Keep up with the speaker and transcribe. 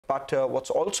But what's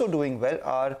also doing well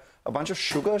are a bunch of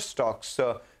sugar stocks.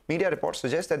 Media reports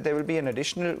suggest that there will be an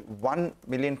additional 1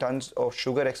 million tons of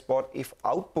sugar export if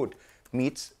output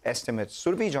meets estimates.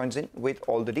 Surbhi joins in with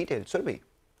all the details. Surbhi.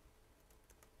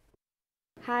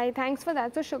 Hi, thanks for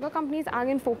that. So sugar companies are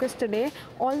in focus today.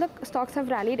 All the stocks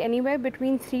have rallied anywhere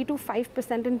between 3 to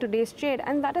 5% in today's trade,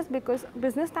 and that is because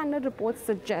Business Standard reports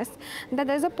suggest that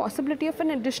there is a possibility of an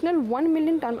additional 1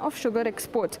 million ton of sugar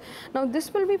exports. Now,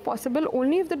 this will be possible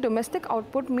only if the domestic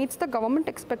output meets the government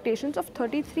expectations of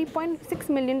 33.6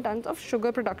 million tons of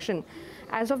sugar production.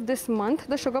 As of this month,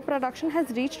 the sugar production has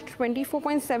reached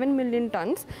 24.7 million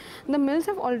tons. The mills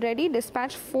have already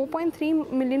dispatched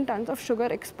 4.3 million tons of sugar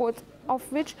exports, of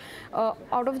which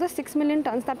out of the 6 million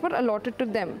tons that were allotted to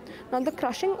them. Now, the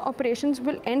crushing operations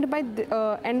will end by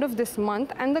the end of this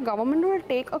month, and the government will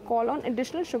take a call on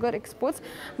additional sugar exports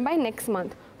by next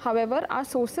month. However, our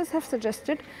sources have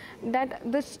suggested that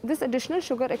this additional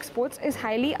sugar exports is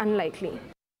highly unlikely.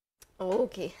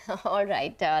 Okay, all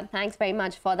right. Thanks very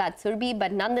much for that, Surbhi.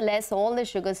 But nonetheless, all the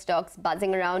sugar stocks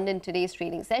buzzing around in today's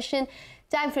trading session.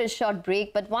 Time for a short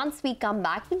break. But once we come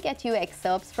back, we'll get you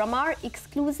excerpts from our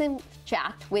exclusive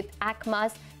chat with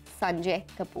ACMA's Sanjay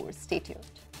Kapoor. Stay tuned.